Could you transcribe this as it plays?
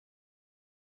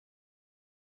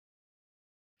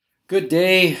Good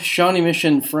day, Shawnee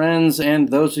Mission friends, and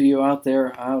those of you out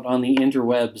there out on the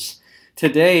interwebs.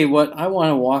 Today, what I want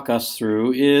to walk us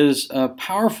through is a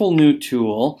powerful new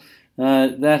tool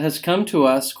that has come to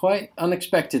us quite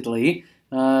unexpectedly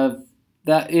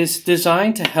that is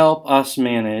designed to help us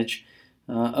manage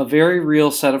a very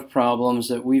real set of problems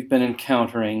that we've been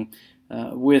encountering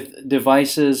with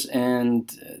devices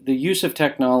and the use of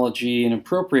technology in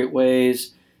appropriate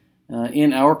ways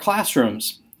in our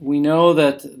classrooms. We know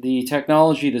that the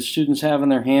technology that students have in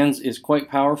their hands is quite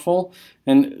powerful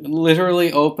and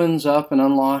literally opens up and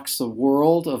unlocks the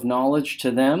world of knowledge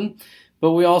to them,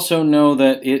 but we also know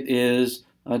that it is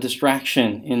a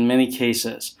distraction in many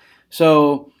cases.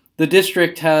 So the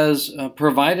district has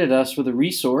provided us with a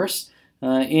resource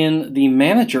in the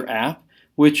Manager app,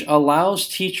 which allows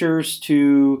teachers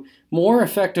to more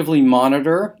effectively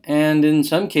monitor and in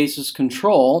some cases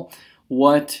control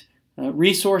what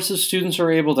resources students are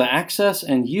able to access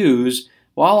and use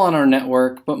while on our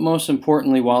network, but most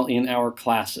importantly while in our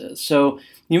classes. So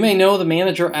you may know the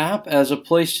Manager app as a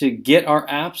place to get our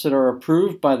apps that are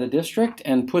approved by the district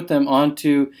and put them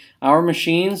onto our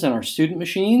machines and our student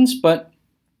machines, but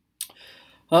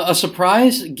a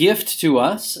surprise gift to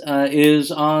us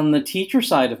is on the teacher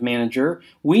side of Manager.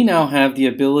 We now have the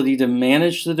ability to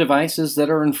manage the devices that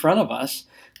are in front of us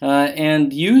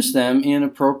and use them in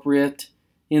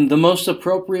the most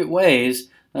appropriate ways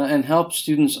and help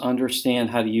students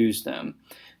understand how to use them.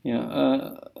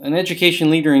 An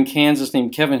education leader in Kansas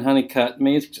named Kevin Honeycutt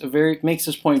makes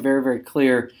this point very, very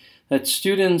clear that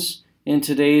students in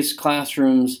today's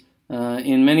classrooms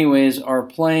in many ways are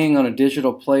playing on a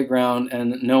digital playground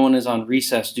and no one is on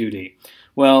recess duty.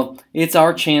 Well, it's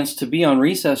our chance to be on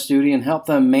recess duty and help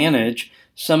them manage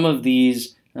some of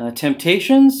these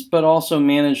temptations, but also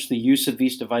manage the use of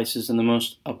these devices in the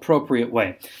most appropriate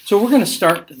way. So we're going to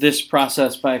start this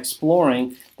process by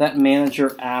exploring that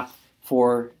Manager app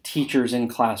for teachers in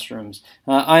classrooms.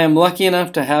 I am lucky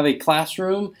enough to have a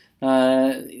classroom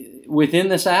within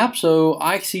this app, so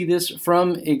I see this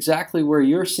from exactly where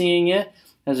you're seeing it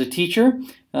as a teacher,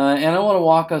 and I want to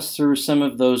walk us through some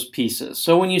of those pieces.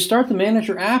 So when you start the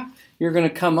Manager app, you're going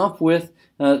to come up with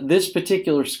this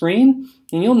particular screen,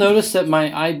 and you'll notice that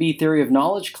my IB Theory of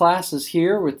Knowledge class is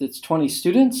here with its 20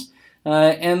 students,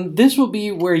 and this will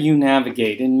be where you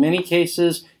navigate. In many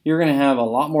cases, you're going to have a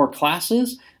lot more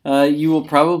classes. You will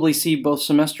probably see both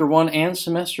Semester 1 and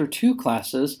Semester 2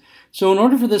 classes. So in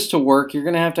order for this to work, you're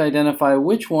going to have to identify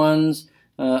which ones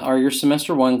are your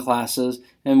Semester 1 classes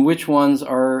and which ones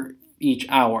are each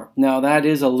hour. Now that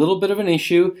is a little bit of an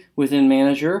issue within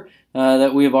Manager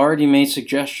that we have already made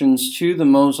suggestions to the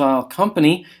Mosyle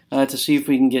company to see if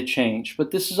we can get change.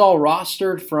 But this is all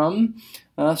rostered from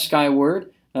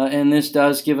Skyward, and this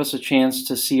does give us a chance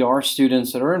to see our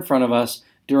students that are in front of us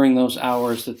during those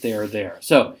hours that they are there.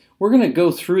 So we're going to go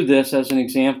through this as an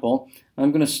example.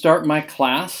 I'm going to start my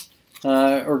class,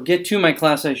 or get to my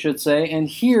class I should say, and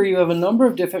here you have a number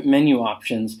of different menu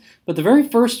options. But the very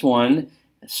first one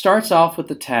starts off with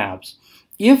the tabs.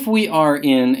 If we are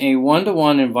in a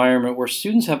one-to-one environment where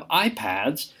students have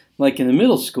iPads, like in the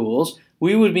middle schools,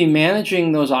 we would be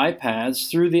managing those iPads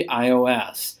through the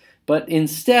iOS. But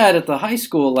instead, at the high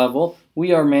school level,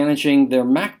 we are managing their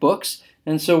MacBooks,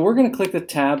 and so we're going to click the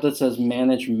tab that says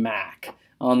Manage Mac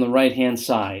on the right-hand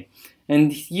side.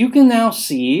 And you can now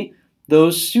see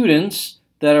those students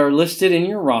that are listed in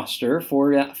your roster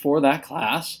for that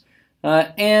class,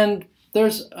 and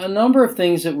there's a number of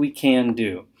things that we can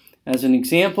do. As an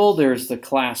example, there's the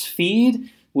class feed,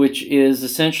 which is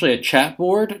essentially a chat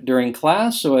board during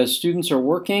class. So as students are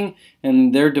working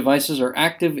and their devices are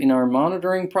active in our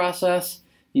monitoring process,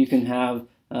 you can have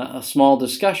a small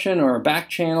discussion or a back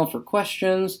channel for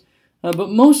questions.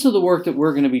 But most of the work that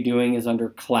we're going to be doing is under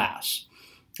class.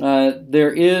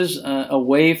 There is a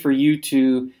way for you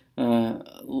to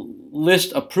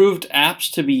list approved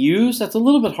apps to be used. That's a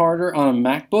little bit harder on a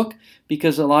MacBook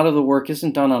because a lot of the work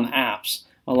isn't done on apps.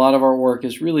 A lot of our work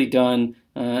is really done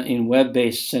in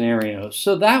web-based scenarios.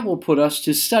 So that will put us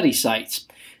to study sites.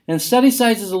 And study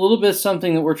sites is a little bit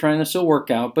something that we're trying to still work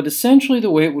out, but essentially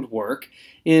the way it would work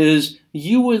is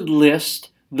you would list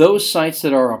those sites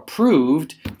that are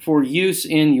approved for use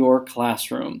in your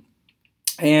classroom.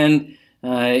 And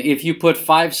if you put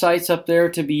 5 sites up there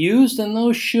to be used, then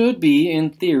those should be, in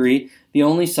theory, the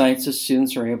only sites that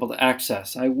students are able to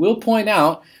access. I will point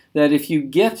out that if you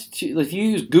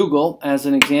use Google as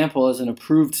an example, as an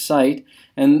approved site,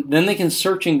 and then they can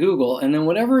search in Google, and then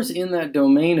whatever is in that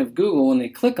domain of Google, when they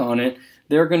click on it,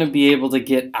 they're going to be able to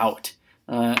get out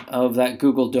of that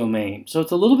Google domain. So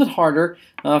it's a little bit harder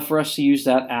for us to use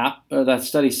that app, or that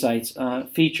study sites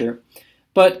feature.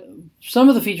 But some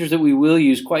of the features that we will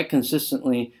use quite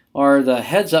consistently are the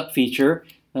heads up feature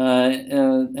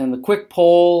and the quick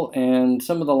poll and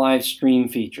some of the live stream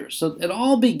features. So it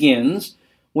all begins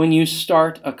when you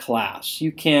start a class.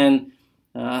 You can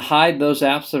hide those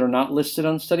apps that are not listed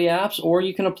on study apps, or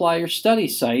you can apply your study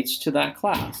sites to that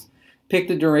class. Pick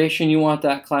the duration you want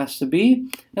that class to be,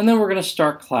 and then we're going to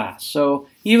start class. So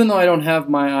even though I don't have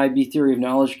my IB Theory of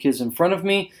Knowledge kids in front of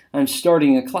me, I'm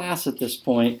starting a class at this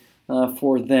point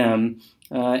for them.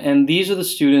 And these are the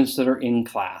students that are in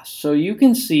class. So you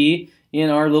can see in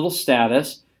our little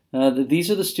status that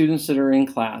these are the students that are in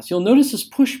class. You'll notice this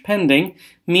push pending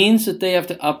means that they have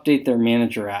to update their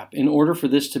manager app. In order for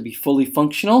this to be fully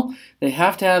functional, they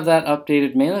have to have that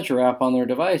updated manager app on their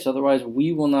device. Otherwise,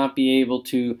 we will not be able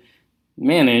to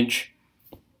manage,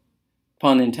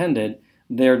 pun intended,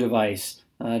 their device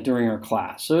during our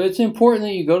class. So it's important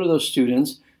that you go to those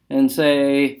students and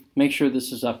say, make sure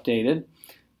this is updated.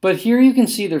 But here you can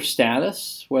see their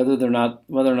status, whether or not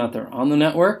they're on the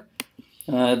network.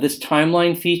 This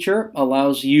timeline feature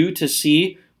allows you to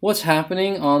see what's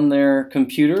happening on their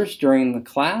computers during the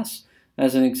class.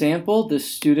 As an example,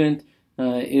 this student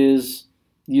is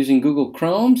using Google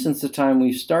Chrome since the time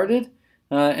we started.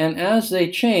 And as they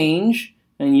change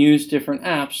and use different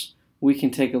apps, we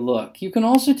can take a look. You can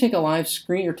also take a live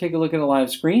screen or take a look at a live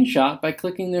screenshot by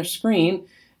clicking their screen,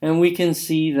 and we can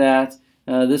see that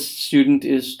this student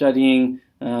is studying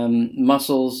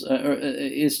muscles,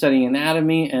 is studying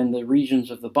anatomy and the regions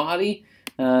of the body,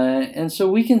 and so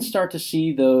we can start to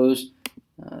see those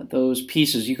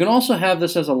pieces. You can also have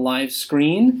this as a live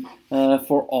screen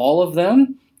for all of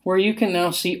them, where you can now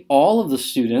see all of the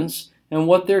students and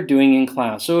what they're doing in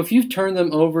class. So if you've turned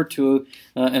them over to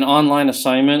an online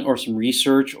assignment or some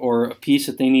research or a piece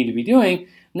that they need to be doing,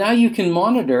 now you can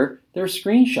monitor their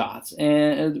screenshots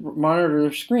and monitor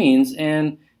their screens,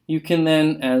 and you can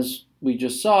then, as we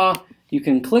just saw, you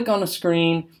can click on a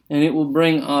screen and it will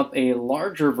bring up a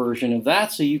larger version of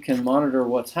that so you can monitor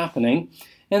what's happening.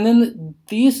 And then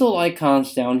these little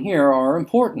icons down here are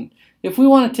important. If we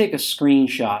want to take a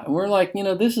screenshot and we're like, I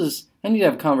need to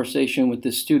have a conversation with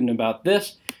this student about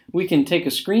this, we can take a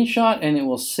screenshot and it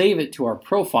will save it to our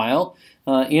profile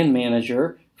in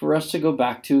Manager for us to go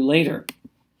back to later.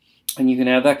 And you can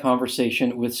have that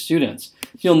conversation with students.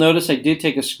 You'll notice I did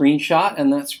take a screenshot,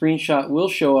 and that screenshot will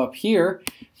show up here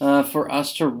for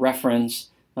us to reference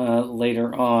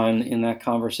later on in that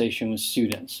conversation with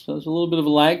students. So there's a little bit of a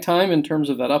lag time in terms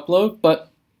of that upload,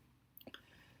 but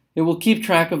it will keep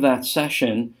track of that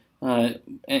session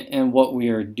and what we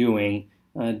are doing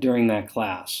during that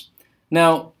class.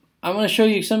 Now, I want to show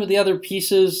you some of the other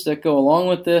pieces that go along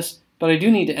with this, but I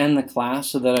do need to end the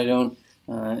class so that I don't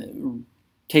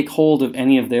take hold of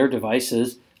any of their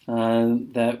devices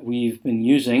that we've been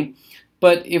using.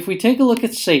 But if we take a look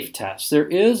at Safe Test, there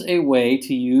is a way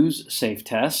to use Safe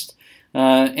Test,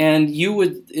 and you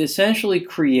would essentially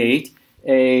create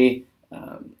a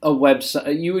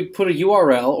website. You would put a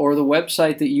URL or the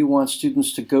website that you want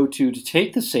students to go to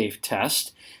take the Safe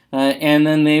Test, and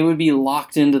then they would be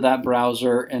locked into that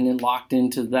browser and then locked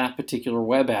into that particular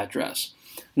web address.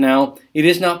 Now, it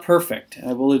is not perfect,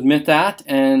 I will admit that,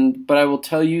 but I will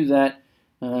tell you that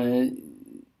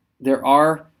there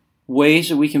are ways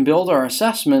that we can build our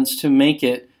assessments to make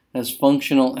it as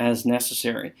functional as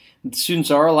necessary. The students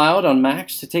are allowed on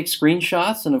Macs to take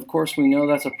screenshots, and of course we know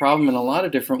that's a problem in a lot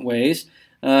of different ways,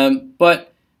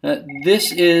 but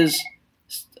this is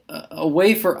a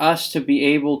way for us to be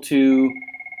able to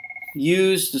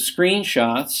use the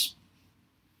screenshots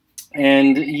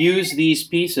and use these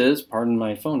pieces, pardon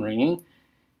my phone ringing,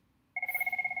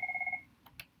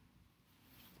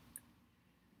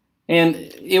 and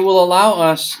it will allow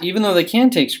us, even though they can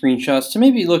take screenshots, to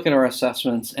maybe look at our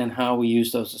assessments and how we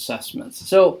use those assessments.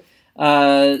 So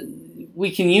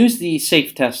we can use the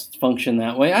Safe Test function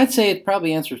that way. I'd say it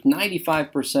probably answers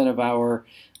 95% of our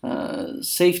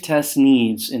Safe Test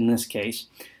needs in this case.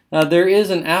 There is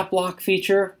an app lock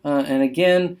feature, and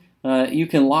again, you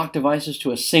can lock devices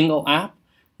to a single app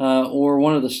or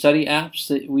one of the study apps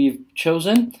that we've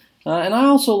chosen. And I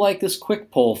also like this quick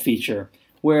poll feature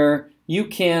where you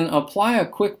can apply a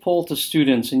quick poll to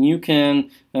students, and you can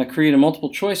create a multiple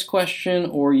choice question,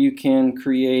 or you can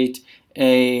create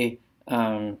a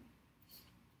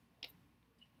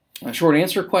short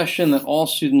answer question that all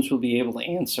students will be able to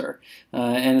answer.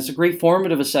 And it's a great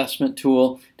formative assessment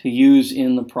tool to use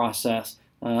in the process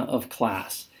of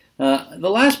class. The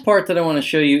last part that I want to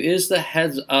show you is the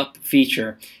heads up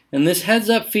feature. And this heads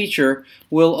up feature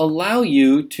will allow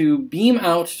you to beam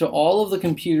out to all of the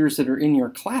computers that are in your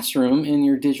classroom, in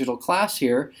your digital class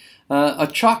here, a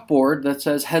chalkboard that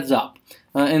says heads up,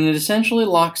 and it essentially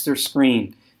locks their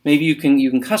screen. Maybe you can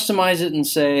customize it and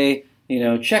say,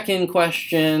 check-in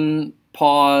question,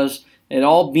 pause. It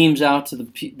all beams out to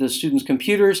the students'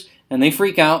 computers, and they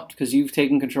freak out because you've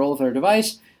taken control of their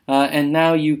device, and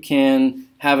now you can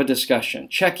have a discussion.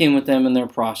 Check in with them in their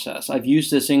process. I've used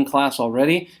this in class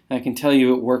already, and I can tell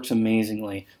you it works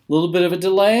amazingly. A little bit of a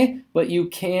delay, but you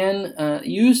can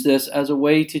use this as a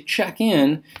way to check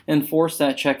in and force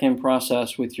that check-in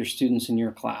process with your students in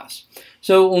your class.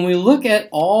 So when we look at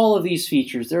all of these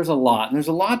features, there's a lot. And there's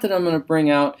a lot that I'm going to bring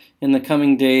out in the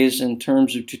coming days in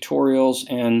terms of tutorials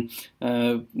and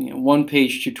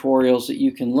one-page tutorials that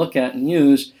you can look at and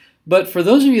use. But for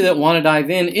those of you that want to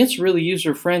dive in, it's really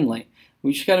user-friendly.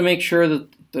 We just got to make sure that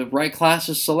the right class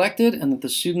is selected and that the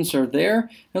students are there,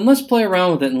 and let's play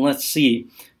around with it and let's see.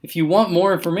 If you want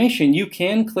more information, you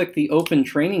can click the Open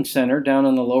Training Center down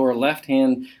in the lower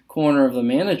left-hand corner of the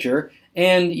manager,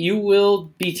 and you will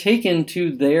be taken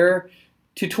to their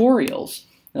tutorials.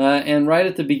 And right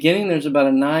at the beginning, there's about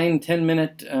a 9-10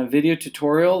 minute video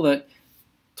tutorial that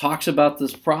talks about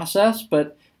this process,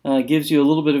 but gives you a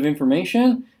little bit of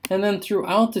information. And then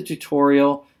throughout the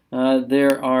tutorial,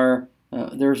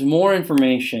 there's more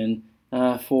information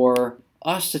for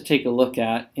us to take a look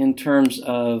at in terms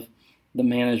of the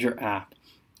Manager app.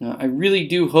 I really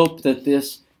do hope that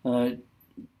this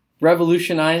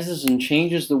revolutionizes and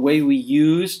changes the way we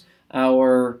use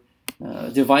our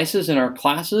devices in our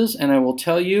classes, and I will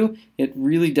tell you, it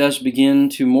really does begin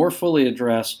to more fully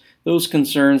address those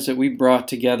concerns that we brought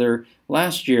together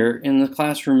last year in the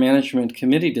Classroom Management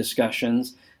Committee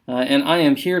discussions. And I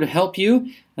am here to help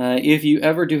you. If you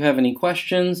ever do have any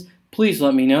questions, please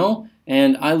let me know,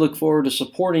 and I look forward to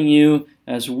supporting you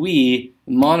as we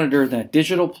monitor that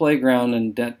digital playground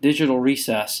and that digital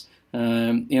recess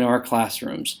in our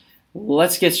classrooms.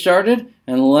 Let's get started,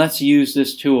 and let's use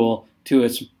this tool to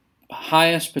its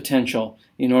highest potential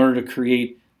in order to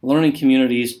create learning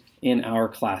communities in our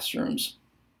classrooms.